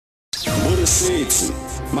Boresetse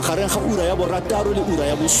magareng ga ura ya borataro le ura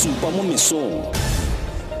ya bosupa mo mesong.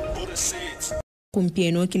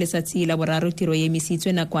 Gompieno ke letsatsi la boraro tiro e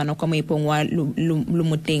emisitswe nakwana kwa moepong wa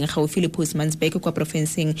Lomoteng gaufi le Postmasburg kwa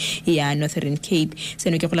profenseng ya Northern Cape.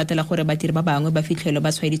 Seno ke go latela gore badiri ba bangwe ba fitlhelwa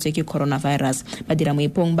ba tshwaeditswe ke coronavirus. Badira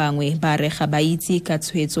moepong bangwe ba re ga ba itse ka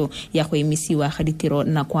tshwetso ya go emisiwa ga ditiro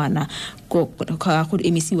nakwana go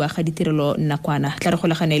emisiwa ga ditirelo nakwana. Tla re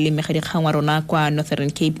golagane le megadikgang wa rona kwa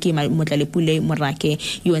Northern Cape ke Motlalepule Morake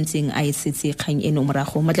yo ntseng a isetse kgang eno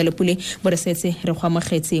morago. Motlalepule Boresetse re go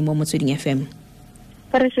amogetse mo Motsweding FM.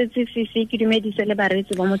 Boresetse fifi ke dumedise le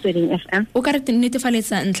baretsi ba Motsweding FM. O ka re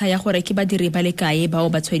netefaletsa ntlha ya gore ke badiri ba le kae bao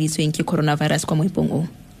ba tshwaeditsweng ke coronavirus kwa moepong o?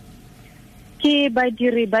 Ke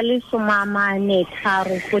badiri ba le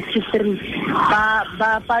 43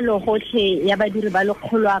 ba palo gotlhe ya badiri ba le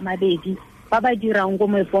 200 ba ba dirang go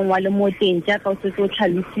moepong wa Lomoteng jaaka o se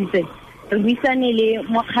tlhalositse. Re buisane le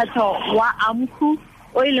mokgatlho wa AMKU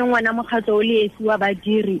o ile ngwana mokgatlho o le esi wa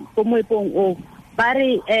badiri go moepong o. Ba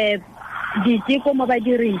re diteko mo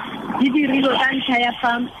badiri di dirilwe ka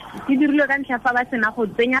ntlha fa ba sena go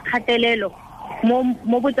tsenya kgatelelo mo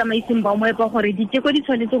botsamaising ba moepo gore diteko di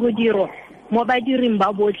tshwanetse go dirwa mo badiring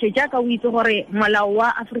ba botlhe jaaka o itse gore molao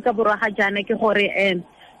wa Afrika Borwa ga jaana ke gore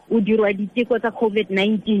o dirwa diteko tsa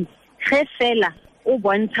COVID-19 ge fela o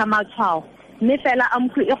bontsha matshwao mme fela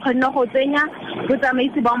AMKU e kgonna go tsenya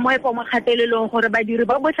botsamaisi ba moepo mo kgatelelong gore badiri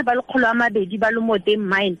ba botlhe ba le 200 ba Lomoteng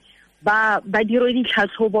mine ba dirwe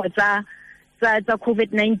ditlhatlhobo tsa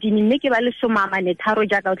COVID-19 mme ke ba le 43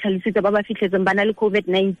 jaaka o tlhalositse ba ba fitlhetseng bana le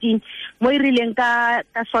COVID-19 mo irileng ka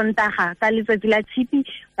Sontaga ka letsatsi la tshipi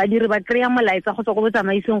badiri ba kreya molaetsa go tswa go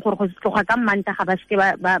botsamaiseng gore go tloga ka Mantaga ba ske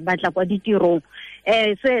ba tla kwa ditirong.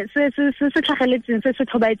 Se tlhageletseng se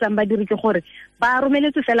tlhobaetsang badiri ke gore ba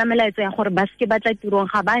romeletse fela melaetsa ya gore ba ske ba tla tirong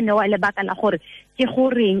ga ba newa lebaka la gore ke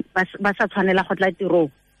goreng ba sa tshwanela go tla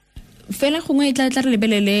tirong. Fela gongwe tla re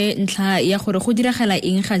lebelele ntlha ya gore go diragala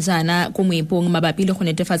eng ga jana ko moepong mabapi le go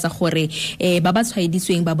netefatsa gore ba ba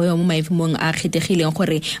tshwaeditsweng ba boya mo maemong a kgethegileng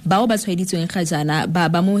gore bao ba tshwaeditsweng ga jana ba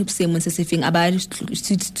mo seemong se se feng a ba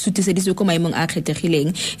sutiseditswe ko maemong a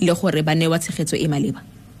kgethegileng le gore ba newa tshegetso e maleba.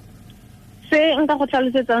 Se nka go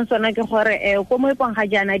tlhalosetsang sona ke gore ko moepong ga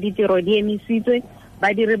jana ditiro di emisitswe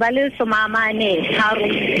badiri ba le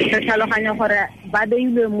 43 re tlhaloganya gore ba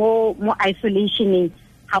beilwe mo isolationeng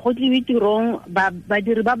ga go tlile tirong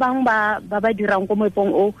badiri ba bang ba dirang ko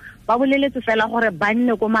moepong o ba boleletse fela gore ba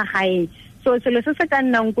nne ko magaeng. So selo se se ka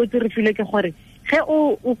nnang ko tirifile ke gore ge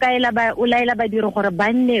o laela badiri gore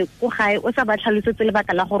ba nne ko gae o sa ba tlhalosetse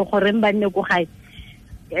lebaka la gore goreng ba nne ko gae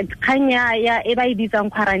kganya ya e ba e bitsang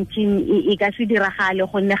quarantine e ka se diragale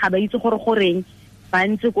gonne ga ba itse gore goreng ba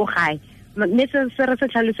ntse ko gae. Mme se re se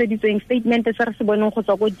tlhaloseditsweng statement se re se boneng go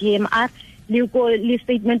tswa ko DMR le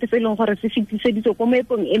statement se leng gore se fitiseditswe ko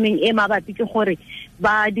moepong emeng e mabapi ke gore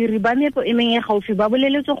badiri ba meepo emeng e gaufi ba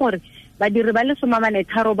boleletse gore badiri ba le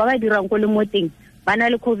 43 ba ba dirang ko Lomoteng ba na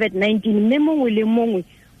le COVID-19 mme mongwe le mongwe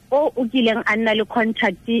o kileng a nna le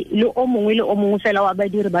contact le o mongwe fela wa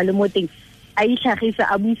badiri ba Lomoteng a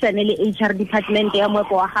itlhagisa a buisane le HR department ya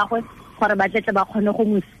moepo wa gagwe gore ba tle ba kgone go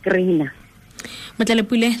mo screena.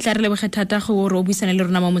 Motlalepule tla re leboge thata go re o buisane le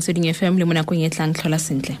rona mo Motsweding FM le mo nakong e tlang tlhola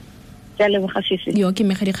sentle. Yo ke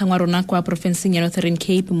megadikgang wa rona kwa profenseng ya Northern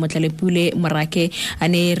Cape Motlalepule Morake a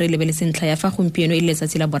ne re lebeletse ntlha ya fa gompieno e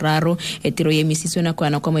letsatsi la boraro tiro ye emisitswe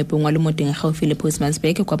nakwana kwa moepong wa Lomoteng gaufi le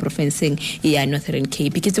Postmasburg kwa profenseng ya Northern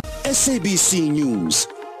Cape. SABC News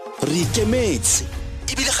re ikemetse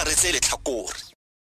ebile ga re tsele tlhakore.